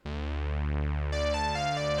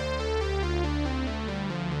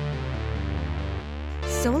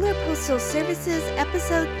Solar Postal Services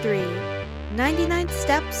Episode 3, 99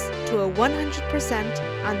 Steps to a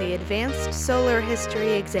 100% on the Advanced Solar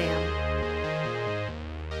History Exam.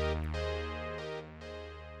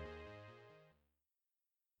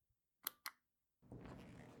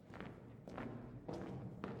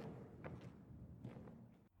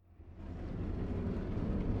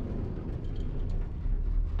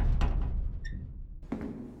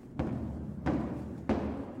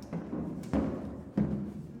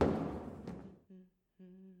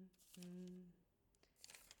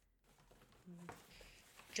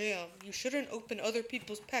 Jam, you shouldn't open other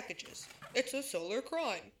people's packages. It's a solar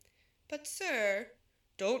crime. But sir...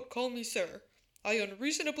 Don't call me sir. I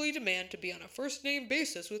unreasonably demand to be on a first-name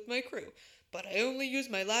basis with my crew, but I only use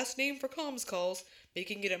my last name for comms calls,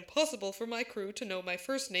 making it impossible for my crew to know my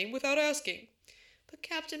first name without asking. But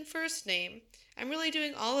Captain First Name, I'm really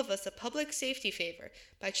doing all of us a public safety favor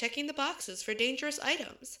by checking the boxes for dangerous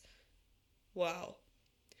items. Wow.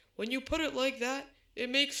 When you put it like that, it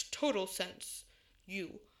makes total sense.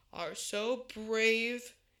 You are so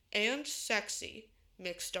brave and sexy,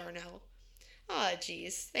 Mick Darnell. Aw,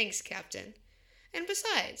 geez. Thanks, Captain. And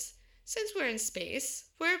besides, since we're in space,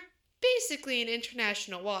 we're basically in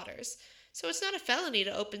international waters, so it's not a felony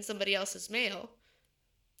to open somebody else's mail.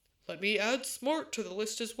 Let me add smart to the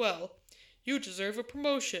list as well. You deserve a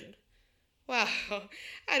promotion. Wow,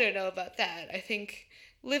 I don't know about that. I think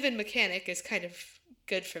live-in mechanic is kind of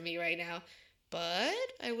good for me right now, but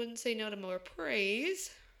I wouldn't say no to more praise.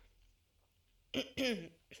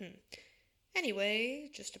 Anyway,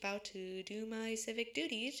 just about to do my civic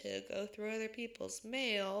duty to go through other people's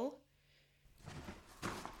mail.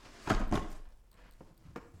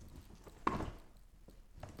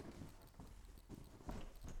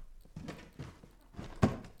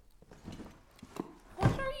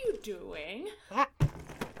 What are you doing?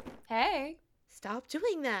 Hey. Stop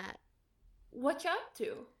doing that. What you up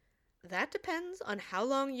to? That depends on how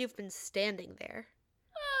long you've been standing there.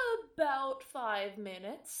 About 5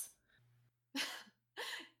 minutes.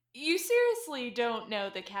 You seriously don't know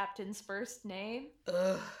the captain's first name?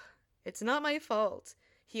 Ugh. It's not my fault.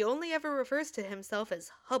 He only ever refers to himself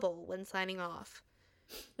as Hubble when signing off.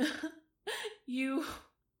 You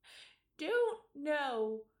don't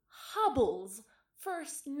know Hubble's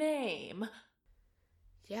first name.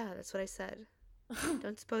 Yeah, that's what I said.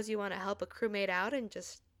 Don't suppose you want to help a crewmate out and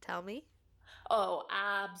just tell me? Oh,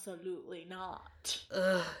 absolutely not.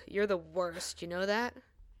 Ugh, you're the worst, you know that?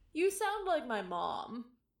 You sound like my mom.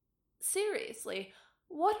 Seriously,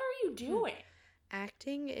 what are you doing?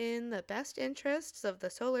 Acting in the best interests of the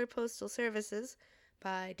Solar Postal Services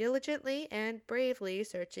by diligently and bravely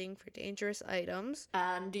searching for dangerous items.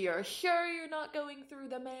 And you're sure you're not going through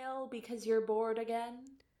the mail because you're bored again?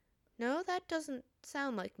 No, that doesn't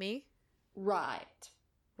sound like me. Right.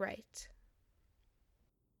 Right.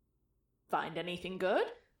 Find anything good?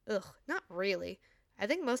 Ugh, not really. I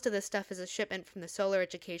think most of this stuff is a shipment from the Solar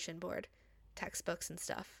Education Board. Textbooks and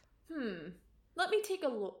stuff. Let me take a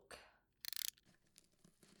look.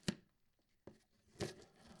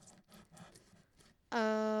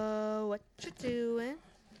 What you doing?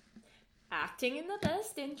 Acting in the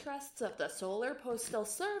best interests of the Solar Postal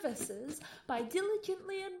Services by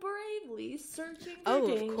diligently and bravely searching for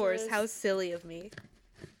dangerous... Of course. How silly of me.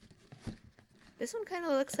 This one kind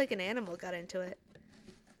of looks like an animal got into it.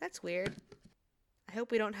 That's weird. I hope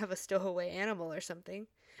we don't have a stowaway animal or something.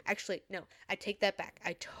 Actually, no, I take that back.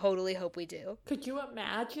 I totally hope we do. Could you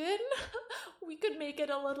imagine? We could make it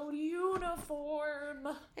a little uniform.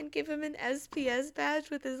 And give him an SPS badge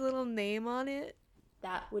with his little name on it.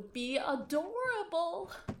 That would be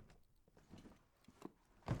adorable.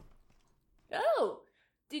 Oh,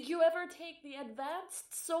 did you ever take the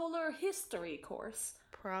Advanced Solar History course?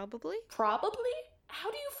 Probably. Probably? How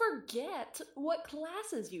do you forget what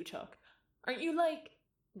classes you took? Aren't you like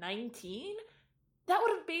 19? That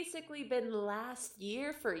would have basically been last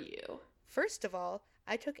year for you. First of all,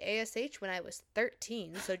 I took ASH when I was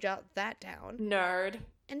 13, so jot that down. Nerd.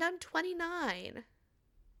 And I'm 29.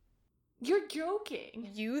 You're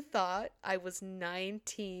joking. You thought I was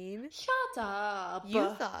 19? Shut up.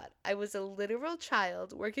 You thought I was a literal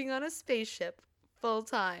child working on a spaceship full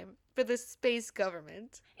time for the space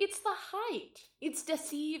government. It's the height. It's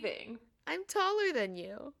deceiving. I'm taller than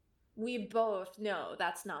you. We both know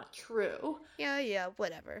that's not true. Yeah,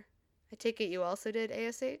 whatever. I take it you also did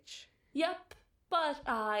ASH? Yep, but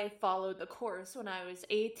I followed the course when I was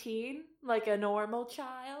 18, like a normal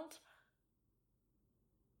child.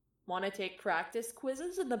 Want to take practice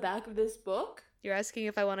quizzes in the back of this book? You're asking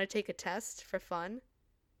if I want to take a test for fun?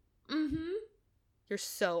 Mm-hmm. You're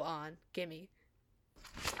so on. Gimme.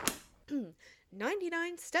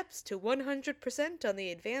 99 Steps to 100% on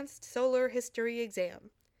the Advanced Solar History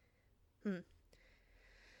Exam.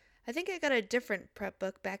 I think I got a different prep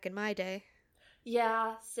book back in my day.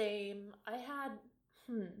 Yeah, same. I had,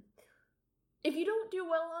 If you don't do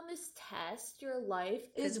well on this test, your life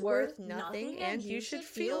is worth nothing and you should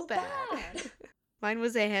feel bad. Mine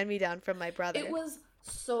was a hand-me-down from my brother. It was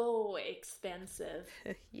so expensive.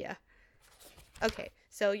 Yeah. Okay,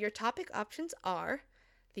 so your topic options are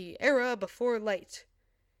the era before light,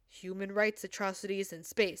 human rights atrocities in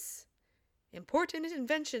space, important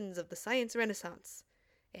inventions of the science renaissance,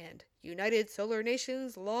 and United Solar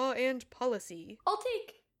Nations law and policy. I'll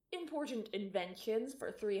take important inventions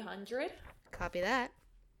for 300. Copy that.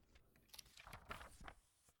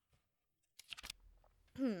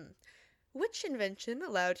 Which invention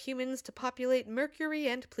allowed humans to populate Mercury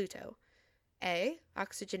and Pluto? A.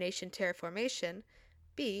 Oxygenation terraformation.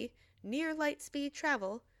 B. Near light speed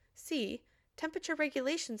travel. C. Temperature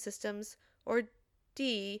regulation systems. Or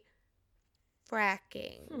D.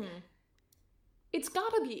 Fracking. It's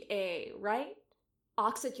gotta be A, right?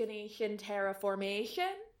 Oxygenation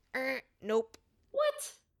terraformation? Nope.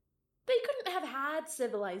 What? They couldn't have had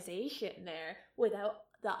civilization there without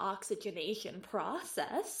the oxygenation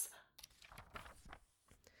process.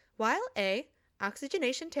 While A.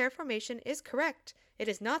 Oxygenation terraformation is correct, it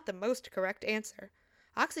is not the most correct answer.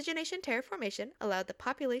 Oxygenation terraformation allowed the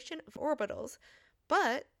population of orbitals,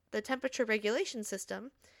 but the temperature regulation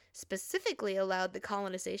system specifically allowed the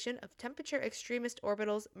colonization of temperature extremist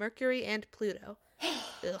orbitals Mercury and Pluto.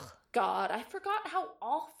 Ugh. God, I forgot how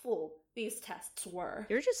awful these tests were.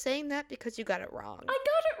 You're just saying that because you got it wrong. I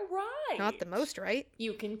got it right. Not the most right.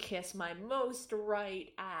 You can kiss my most right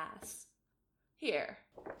ass. Here.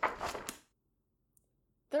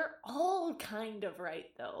 They're all kind of right,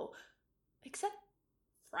 though. Except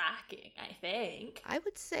fracking, I think. I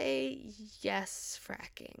would say yes,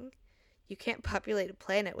 fracking. You can't populate a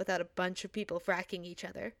planet without a bunch of people fracking each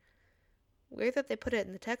other. Weird that they put it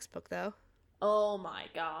in the textbook, though. Oh my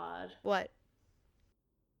god. What?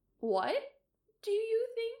 What do you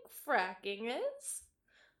think fracking is?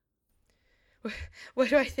 What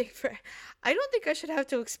do I think I don't think I should have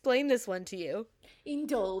to explain this one to you.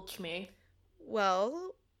 Indulge me.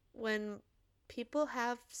 Well, when people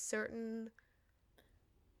have certain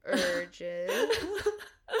urges...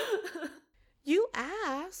 You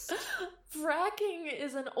asked. Fracking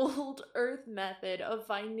is an old Earth method of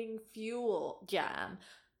finding fuel, Jam.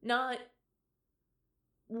 Not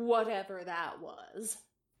whatever that was.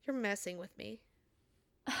 You're messing with me.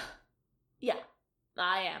 Yeah,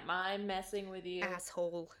 I am. I'm messing with you.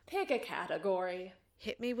 Asshole. Pick a category.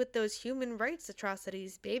 Hit me with those human rights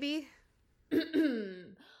atrocities, baby.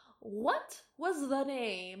 What was the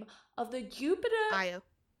name of the Jupiter... Io.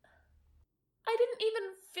 I didn't even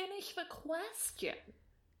finish the question.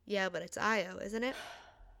 Yeah, but it's Io, isn't it?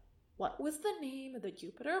 What was the name of the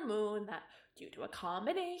Jupiter moon that, due to a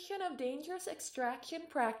combination of dangerous extraction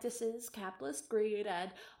practices, capitalist greed,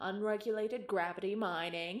 and unregulated gravity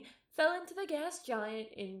mining, fell into the gas giant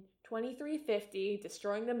in 2350,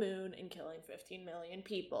 destroying the moon and killing 15 million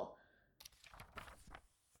people?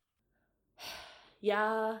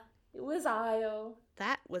 Yeah, it was Io.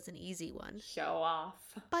 That was an easy one. Show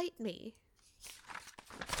off. Bite me.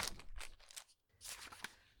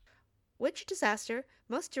 Which disaster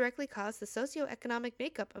most directly caused the socioeconomic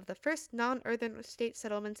makeup of the first non-Earthen state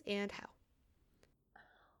settlements and how?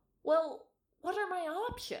 Well, what are my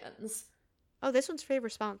options? Oh, this one's free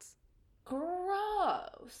response.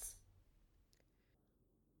 Gross.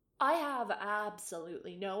 I have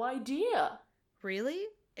absolutely no idea. Really?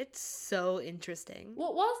 It's so interesting.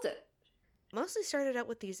 What was it? Mostly started out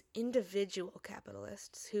with these individual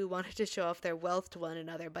capitalists who wanted to show off their wealth to one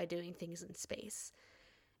another by doing things in space.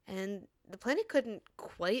 And the planet couldn't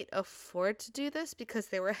quite afford to do this because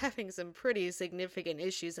they were having some pretty significant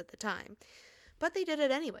issues at the time. But they did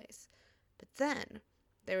it anyways. But then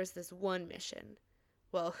there was this one mission.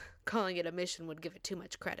 Well, calling it a mission would give it too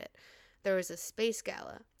much credit. There was a space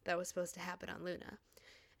gala that was supposed to happen on Luna.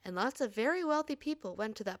 And lots of very wealthy people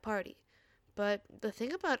went to that party. But the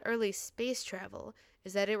thing about early space travel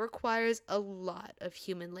is that it requires a lot of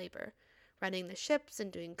human labor, running the ships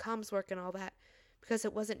and doing comms work and all that, because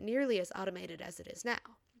it wasn't nearly as automated as it is now.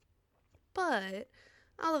 But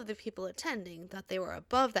all of the people attending thought they were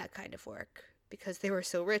above that kind of work, because they were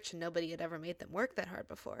so rich and nobody had ever made them work that hard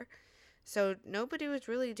before. So nobody was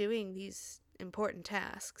really doing these important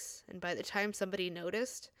tasks, and by the time somebody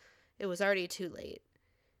noticed, it was already too late,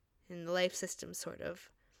 and the life system sort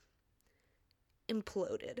of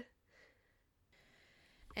imploded.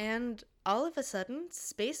 And all of a sudden,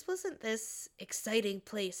 space wasn't this exciting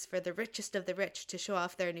place for the richest of the rich to show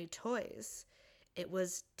off their new toys. It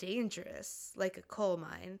was dangerous, like a coal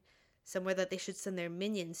mine, somewhere that they should send their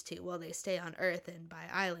minions to while they stay on Earth and buy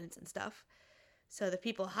islands and stuff. So the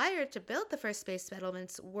people hired to build the first space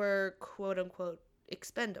settlements were quote-unquote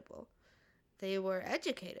expendable. They were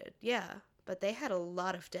educated, yeah, but they had a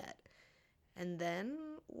lot of debt. And then,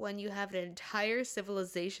 when you have an entire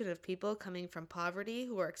civilization of people coming from poverty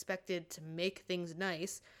who are expected to make things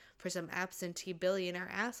nice for some absentee billionaire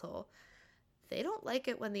asshole, they don't like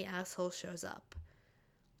it when the asshole shows up.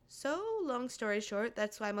 So, long story short,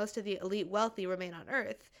 that's why most of the elite wealthy remain on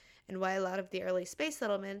Earth, and why a lot of the early space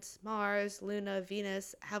settlements, Mars, Luna,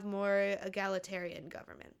 Venus, have more egalitarian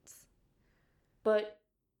governments. But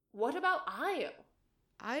what about Io?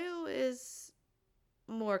 Io is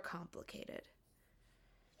more complicated.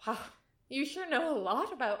 Wow, you sure know a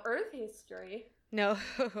lot about Earth history. No,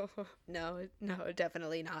 no,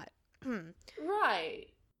 definitely not. Right.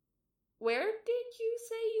 Where did you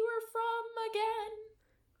say you were from again?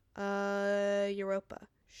 Europa.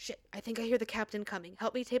 Shit, I think I hear the captain coming.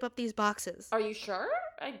 Help me tape up these boxes. Are you sure?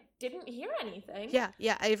 I didn't hear anything.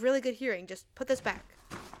 Yeah, I have really good hearing. Just put this back.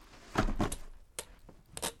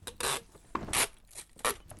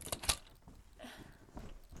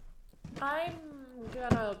 I'm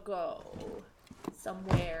gonna go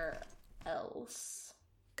somewhere else.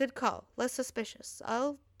 Good call. Less suspicious.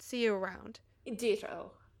 I'll see you around.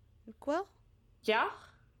 Ditto. Well, Yeah?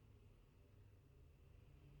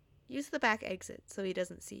 use the back exit so he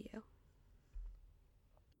doesn't see you.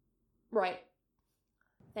 Right.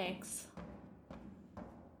 Thanks.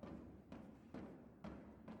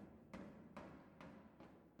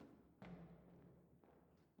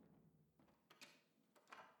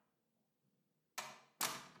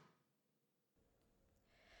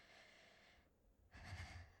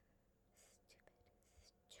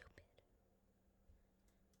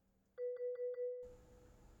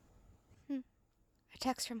 A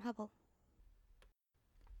text from Hubble.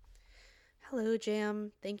 Hello,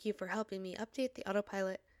 Jam. Thank you for helping me update the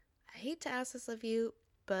autopilot. I hate to ask this of you,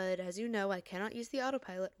 but as you know, I cannot use the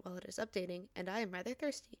autopilot while it is updating, and I am rather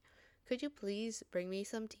thirsty. Could you please bring me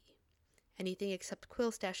some tea? Anything except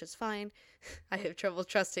Quill Stash is fine. I have trouble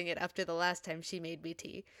trusting it after the last time she made me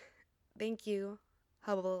tea. Thank you.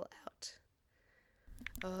 Hubble out.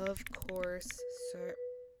 Of course, sir.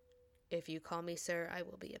 If you call me sir, I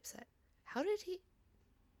will be upset. How did he...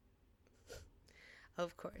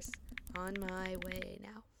 Of course. On my way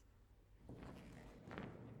now.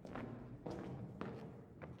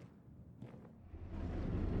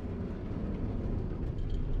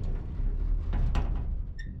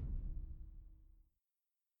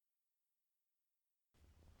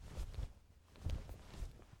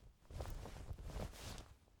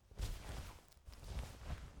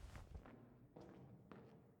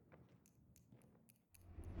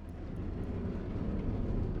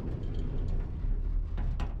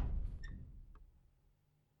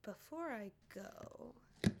 Before I go...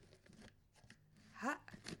 Ha!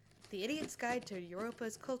 The Idiot's Guide to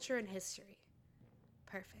Europa's Culture and History.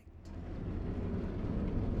 Perfect.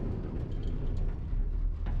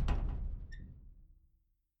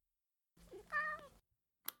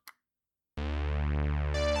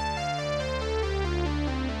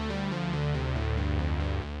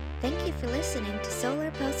 Thank you for listening to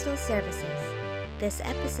Solar Postal Services. This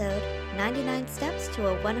episode, 99 Steps to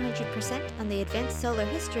a 100% on the Advanced Solar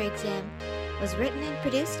History Exam, was written and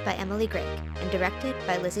produced by Emily Gregg and directed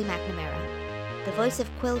by Lizzie McNamara. The voice of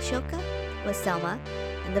Quill Shoka was Selma,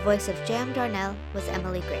 and the voice of Jam Darnell was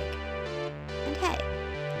Emily Gregg. And hey,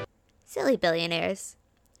 silly billionaires,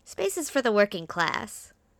 space is for the working class.